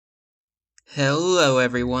Hello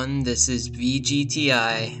everyone, this is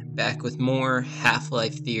VGTI, back with more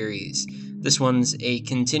Half-Life theories. This one's a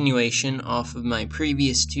continuation off of my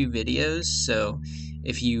previous two videos, so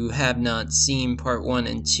if you have not seen part 1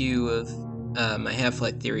 and 2 of my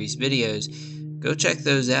Half-Life theories videos, go check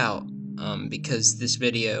those out, because this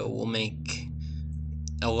video will make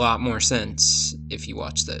a lot more sense if you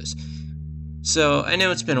watch those. So, I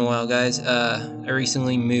know it's been a while, guys. I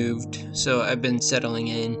recently moved, so I've been settling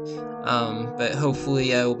in. But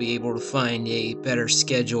hopefully I will be able to find a better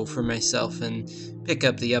schedule for myself and pick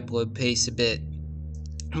up the upload pace a bit.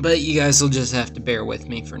 But you guys will just have to bear with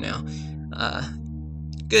me for now.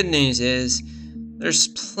 Good news is, there's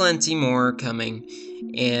plenty more coming,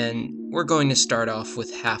 and we're going to start off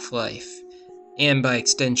with Half-Life, and by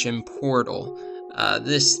extension, Portal.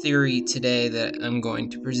 This theory today that I'm going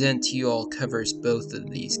to present to you all covers both of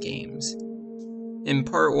these games. In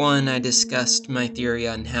part 1, I discussed my theory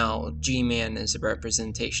on how G-Man is a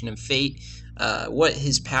representation of fate, what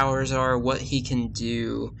his powers are, what he can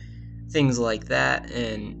do, things like that,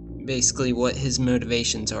 and basically what his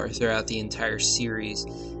motivations are throughout the entire series.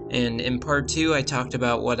 And in part 2, I talked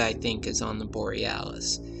about what I think is on the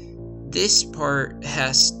Borealis. This part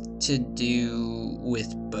has to do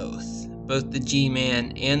with both the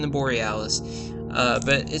G-Man and the Borealis,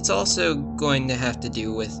 but it's also going to have to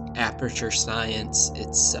do with aperture science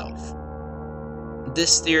itself.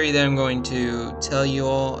 This theory that I'm going to tell you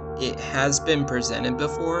all, it has been presented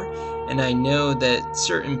before, and I know that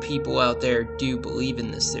certain people out there do believe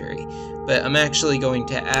in this theory, but I'm actually going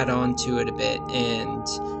to add on to it a bit and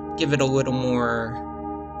give it a little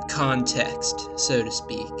more context, so to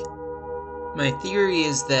speak. My theory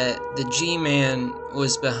is that the G-Man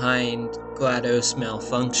was behind GLaDOS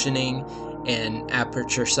malfunctioning and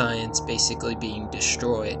aperture science basically being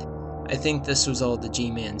destroyed. I think this was all the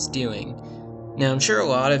G-Man's doing. Now, I'm sure a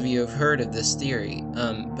lot of you have heard of this theory,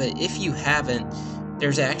 but if you haven't,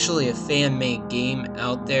 there's actually a fan-made game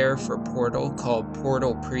out there for Portal called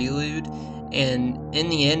Portal Prelude, and in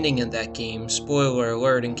the ending of that game, spoiler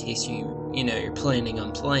alert in case you're planning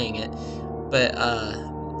on playing it, but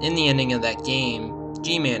in the ending of that game,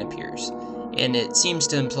 G-Man appears, and it seems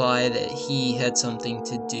to imply that he had something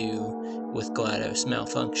to do with GLaDOS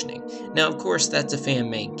malfunctioning. Now, of course, that's a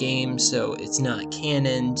fan-made game, so it's not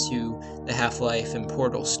canon to the Half-Life and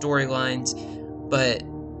Portal storylines, but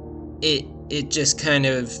it just kind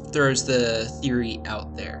of throws the theory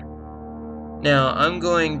out there. Now, I'm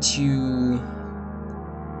going to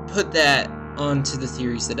put that onto the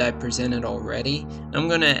theories that I presented already. I'm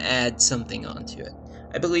going to add something onto it.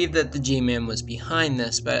 I believe that the G-Man was behind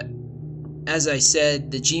this, but as I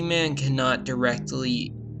said, the G-Man cannot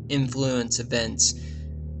directly influence events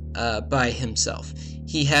by himself.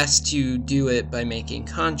 He has to do it by making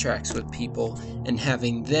contracts with people and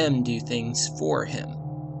having them do things for him.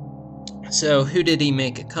 So who did he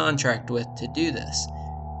make a contract with to do this?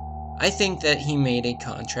 I think that he made a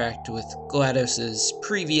contract with GLaDOS's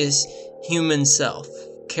previous human self,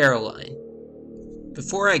 Caroline.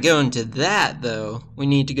 Before I go into that, though, we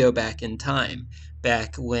need to go back in time,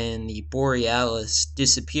 back when the Borealis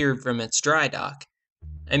disappeared from its dry dock.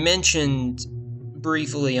 I mentioned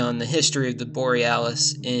briefly on the history of the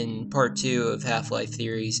Borealis in part 2 of Half-Life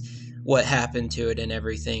theories, what happened to it and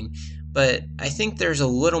everything, but I think there's a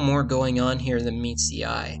little more going on here than meets the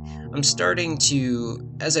eye. I'm starting to,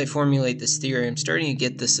 as I formulate this theory, I'm starting to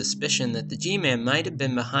get the suspicion that the G-Man might have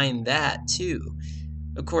been behind that too.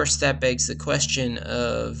 Of course, that begs the question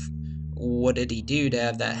of, what did he do to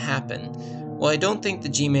have that happen? Well, I don't think the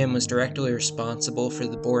G-Man was directly responsible for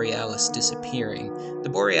the Borealis disappearing. The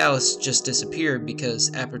Borealis just disappeared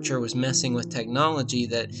because Aperture was messing with technology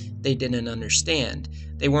that they didn't understand.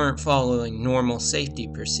 They weren't following normal safety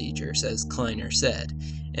procedures, as Kleiner said.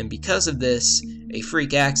 And because of this, a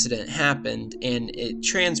freak accident happened, and it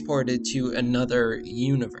transported to another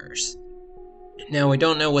universe. Now, we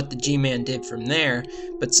don't know what the G-Man did from there,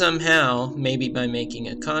 but somehow, maybe by making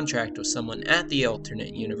a contract with someone at the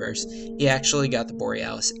alternate universe, he actually got the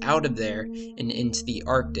Borealis out of there and into the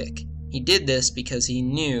Arctic. He did this because he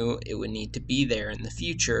knew it would need to be there in the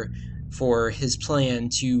future for his plan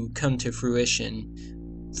to come to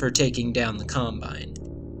fruition for taking down the Combine.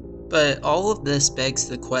 But all of this begs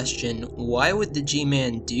the question, why would the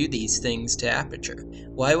G-Man do these things to Aperture?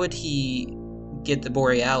 Why would he get the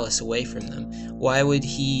Borealis away from them? Why would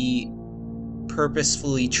he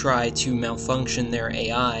purposefully try to malfunction their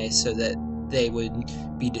AI so that they would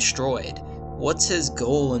be destroyed? What's his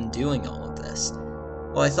goal in doing all of this?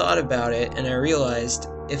 Well, I thought about it and I realized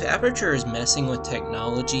if Aperture is messing with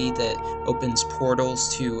technology that opens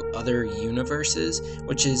portals to other universes,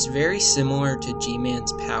 which is very similar to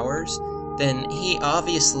G-Man's powers, then he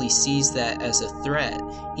obviously sees that as a threat.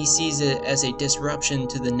 He sees it as a disruption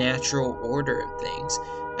to the natural order of things.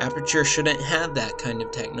 Aperture shouldn't have that kind of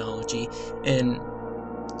technology, and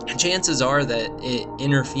chances are that it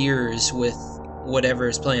interferes with whatever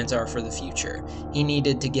his plans are for the future. He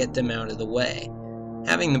needed to get them out of the way.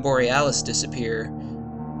 Having the Borealis disappear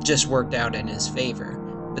just worked out in his favor,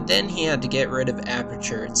 but then he had to get rid of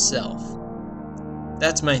Aperture itself.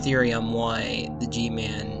 That's my theory on why the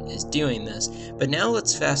G-Man is doing this. But now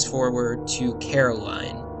let's fast forward to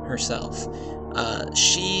Caroline herself.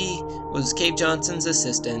 She was Cave Johnson's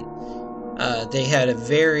assistant. They had a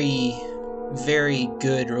very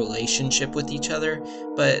good relationship with each other,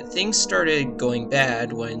 but things started going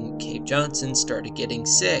bad when Cave Johnson started getting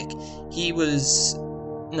sick. He was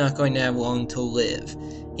not going to have long to live.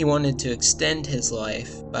 He wanted to extend his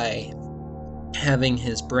life by having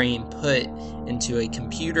his brain put into a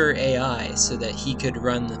computer AI so that he could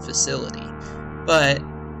run the facility. But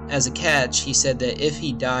as a catch, he said that if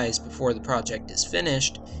he dies before the project is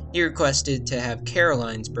finished, he requested to have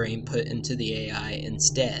Caroline's brain put into the AI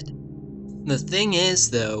instead. The thing is,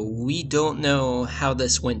 though, we don't know how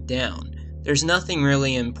this went down. There's nothing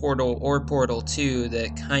really in Portal or Portal 2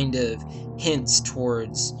 that kind of hints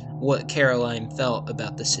towards what Caroline felt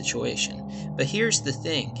about the situation. But here's the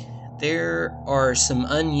thing. There are some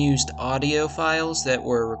unused audio files that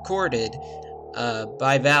were recorded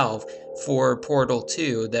by Valve for Portal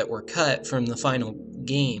 2 that were cut from the final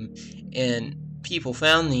game, and people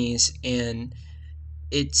found these, and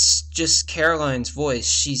it's just Caroline's voice.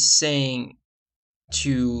 She's saying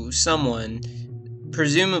to someone,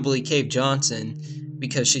 presumably Cave Johnson,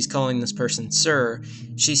 because she's calling this person Sir,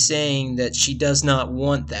 she's saying that she does not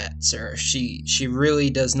want that, sir. She really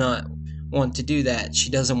does not want to do that. She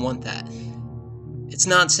doesn't want that. It's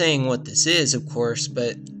not saying what this is, of course,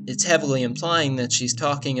 but it's heavily implying that she's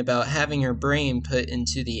talking about having her brain put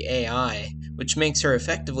into the AI, which makes her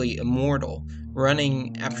effectively immortal,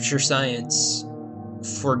 running Aperture Science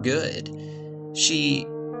for good.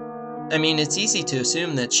 It's easy to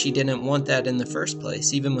assume that she didn't want that in the first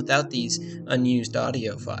place, even without these unused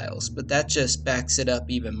audio files, but that just backs it up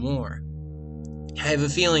even more. I have a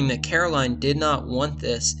feeling that Caroline did not want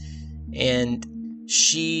this, and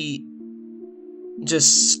she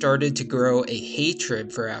just started to grow a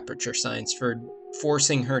hatred for Aperture Science for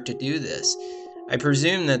forcing her to do this. I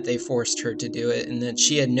presume that they forced her to do it and that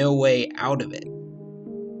she had no way out of it.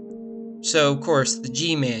 So, of course, the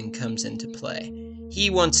G-Man comes into play. He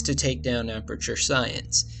wants to take down Aperture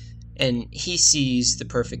Science, and he sees the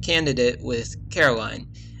perfect candidate with Caroline.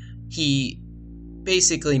 He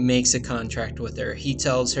basically makes a contract with her. He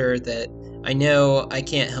tells her that, I know I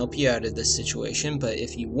can't help you out of this situation, but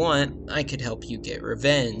if you want, I could help you get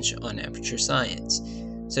revenge on Aperture Science.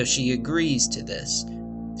 So she agrees to this.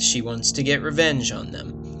 She wants to get revenge on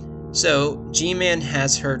them. So G-Man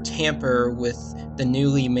has her tamper with the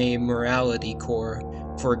newly made morality core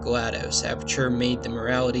for GLaDOS. Aperture made the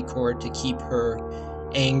morality core to keep her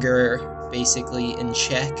anger basically in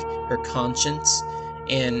check, her conscience,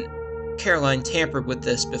 and Caroline tampered with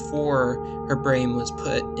this before her brain was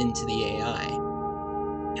put into the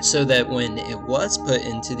AI. So that when it was put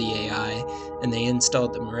into the AI and they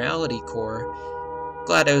installed the morality core,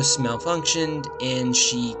 GLaDOS malfunctioned and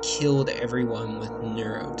she killed everyone with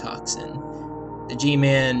neurotoxin. The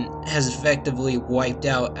G-Man has effectively wiped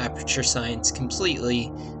out Aperture Science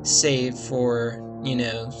completely, save for,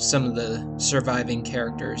 some of the surviving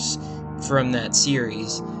characters from that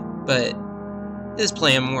series. But this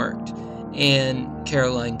plan worked, and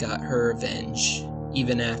Caroline got her revenge,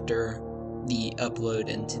 even after the upload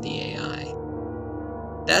into the AI.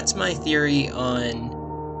 That's my theory on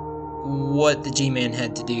what the G-Man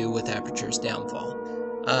had to do with Aperture's downfall.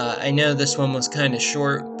 I know this one was kind of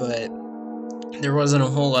short, but there wasn't a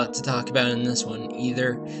whole lot to talk about in this one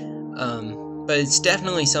either. But it's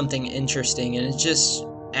definitely something interesting, and it just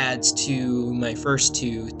adds to my first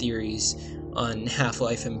two theories on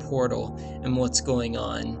Half-Life and Portal and what's going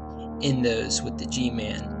on in those with the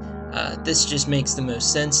G-Man. This just makes the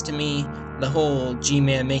most sense to me. The whole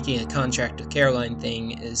G-Man making a contract with Caroline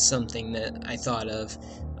thing is something that I thought of,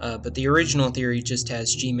 but the original theory just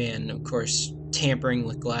has G-Man, of course, tampering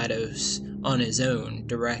with GLaDOS on his own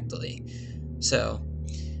directly. So,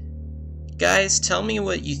 guys, tell me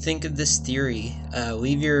what you think of this theory.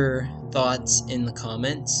 Leave your thoughts in the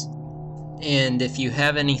comments. And if you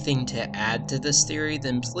have anything to add to this theory,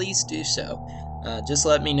 then please do so. Just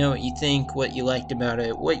let me know what you think, what you liked about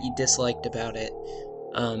it, what you disliked about it.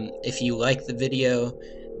 If you like the video,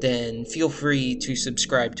 then feel free to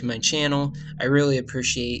subscribe to my channel. I really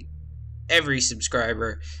appreciate every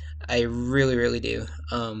subscriber. I really, really do.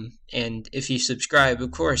 And if you subscribe,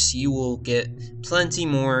 of course, you will get plenty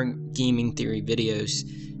more gaming theory videos.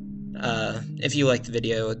 If you like the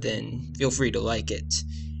video, then feel free to like it,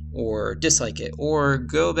 or dislike it, or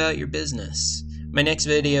go about your business. My next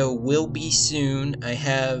video will be soon. I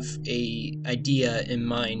have an idea in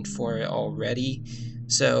mind for it already,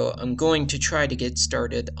 so I'm going to try to get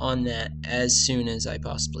started on that as soon as I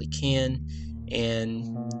possibly can. And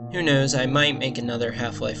who knows, I might make another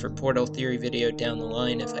Half-Life or Portal theory video down the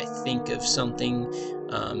line if I think of something,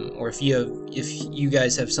 or if you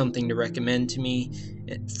guys have something to recommend to me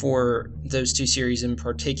for those two series in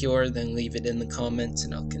particular, then leave it in the comments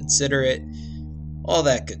and I'll consider it. All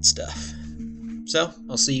that good stuff. So,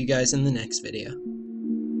 I'll see you guys in the next video.